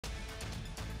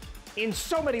In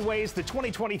so many ways, the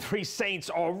 2023 Saints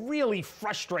are really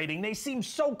frustrating. They seem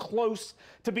so close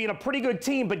to being a pretty good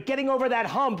team, but getting over that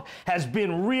hump has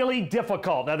been really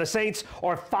difficult. Now, the Saints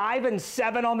are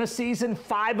 5-7 on the season.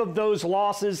 5 of those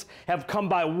losses have come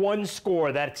by one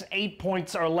score. That's 8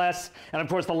 points or less. And, of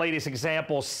course, the latest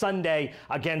example, Sunday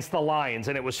against the Lions,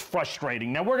 and it was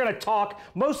frustrating. Now, we're going to talk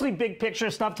mostly big picture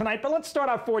stuff tonight, but let's start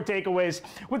our 4 takeaways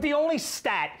with the only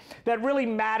stat that really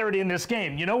mattered in this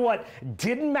game. You know what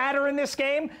didn't matter in this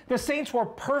game? The Saints were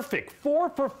perfect, 4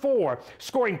 for 4,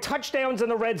 scoring touchdowns in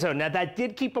the red zone. Now, that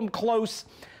did keep them close,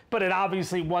 but it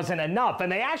obviously wasn't enough.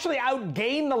 And they actually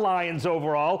outgained the Lions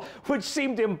overall, which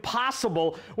seemed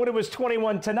impossible when it was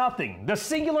 21-0. The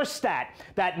singular stat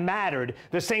that mattered,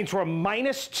 the Saints were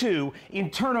 -2 in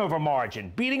turnover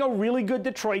margin. Beating a really good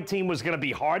Detroit team was going to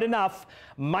be hard enough.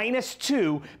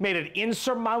 -2 made it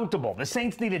insurmountable. The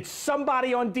Saints needed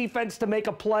somebody on defense to make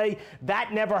a play.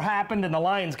 That never happened, and the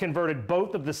Lions converted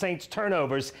both of the Saints'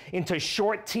 turnovers into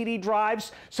short TD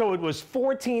drives, so it was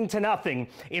 14-0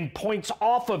 in points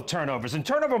off of turnovers. And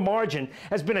turnover margin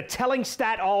has been a telling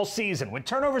stat all season. When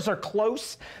turnovers are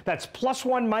close, that's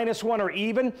 +1, -1, or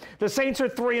even, the Saints are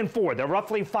 3-4. They're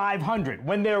roughly 500.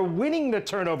 When they're winning the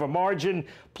turnover margin,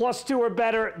 +2 or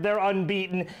better, they're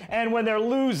unbeaten. And when they're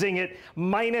losing it,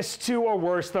 -2 or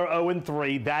worse, they're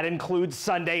 0-3. That includes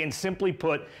Sunday, and simply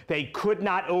put, they could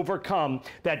not overcome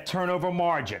that turnover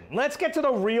margin. Let's get to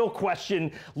the real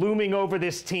question looming over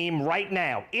this team right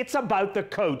now. It's about the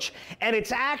coach, and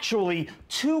it's actually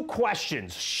 2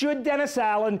 questions. Should Dennis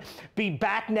Allen be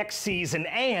back next season,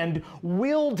 and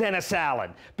will Dennis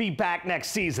Allen be back next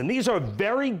season? These are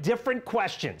very different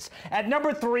questions. At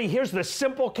number 3, here's the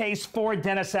simple case for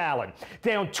Dennis Allen.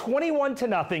 Down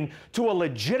 21-0 to a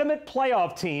legitimate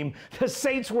playoff team, the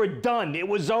Saints were done. It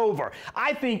was over.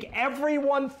 I think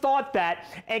everyone thought that,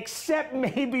 except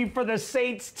maybe for the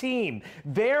Saints team.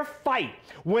 Their fight,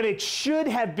 when it should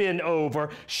have been over,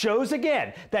 shows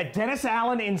again that Dennis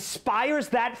Allen inspires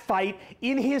that fight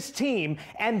in his team,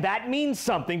 and that means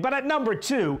something. But at number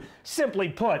 2, simply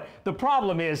put, the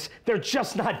problem is they're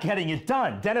just not getting it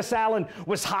done. Dennis Allen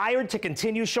was hired to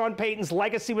continue Sean Payton's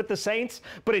legacy with the Saints,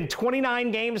 but in 29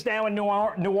 games now in New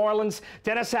Orleans,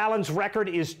 Dennis Allen's record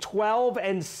is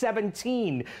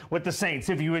 12-17 with the Saints.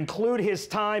 If you include his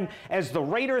time as the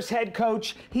Raiders head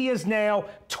coach, he is now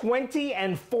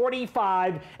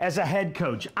 20-45 as a head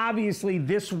coach. Obviously,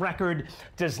 this record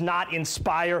does not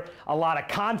inspire a lot of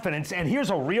confidence, and here's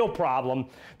a real problem.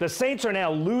 The Saints are now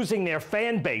losing their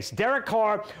fan base. Derek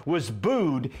Carr was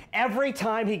booed every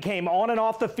time he came on and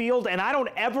off the field, and I don't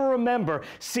ever remember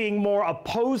seeing more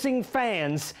opposing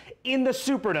fans in the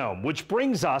Superdome, which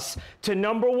brings us to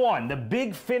number 1. The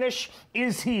big finish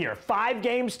is here. 5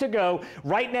 games to go.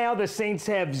 Right now, the Saints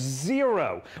have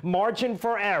 0 margin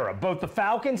for error. Both the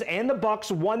Falcons and the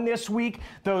Bucs won this week.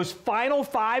 Those final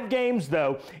 5 games,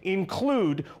 though,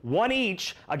 include 1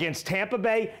 each against Tampa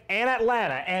Bay and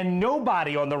Atlanta, and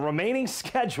nobody on the remaining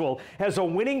schedule has a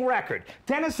winning record.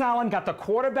 Dennis Allen got the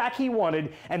quarterback he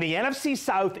wanted, and the NFC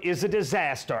South is a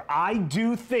disaster. I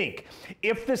do think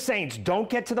if the Saints don't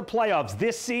get to the playoffs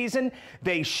this season,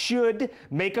 they should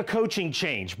make a coaching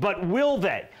change. But will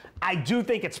they? I do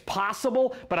think it's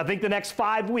possible, but I think the next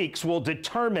 5 weeks will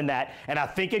determine that, and I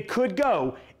think it could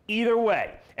go either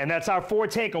way. And that's our 4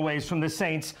 takeaways from the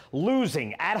Saints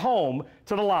losing at home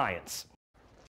to the Lions.